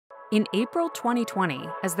In April 2020,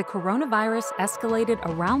 as the coronavirus escalated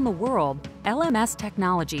around the world, LMS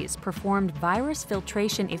Technologies performed virus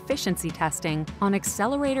filtration efficiency testing on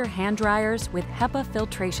XLERATOR hand dryers with HEPA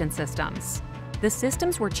filtration systems. The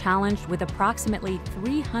systems were challenged with approximately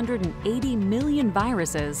 380 million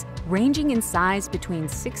viruses, ranging in size between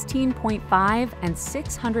 16.5 and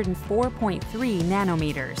 604.3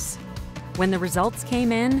 nanometers. When the results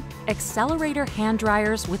came in, XLERATOR hand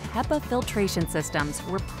dryers with HEPA filtration systems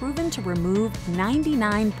were proven to remove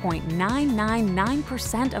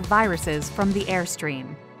 99.999% of viruses from the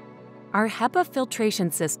airstream. Our HEPA filtration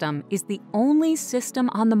system is the only system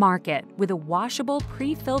on the market with a washable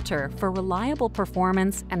pre-filter for reliable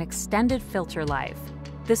performance and extended filter life.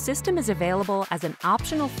 The system is available as an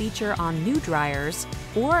optional feature on new dryers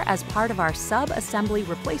or as part of our sub-assembly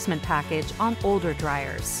replacement package on older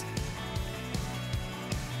dryers.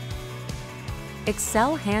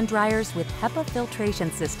 XL hand dryers with HEPA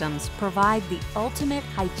filtration systems provide the ultimate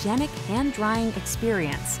hygienic hand drying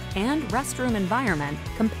experience and restroom environment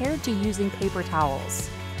compared to using paper towels.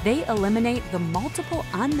 They eliminate the multiple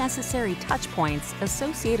unnecessary touch points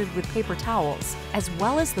associated with paper towels, as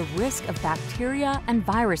well as the risk of bacteria and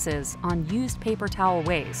viruses on used paper towel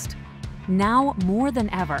waste. Now more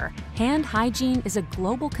than ever, hand hygiene is a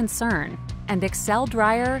global concern, and XL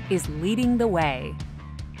Dryer is leading the way.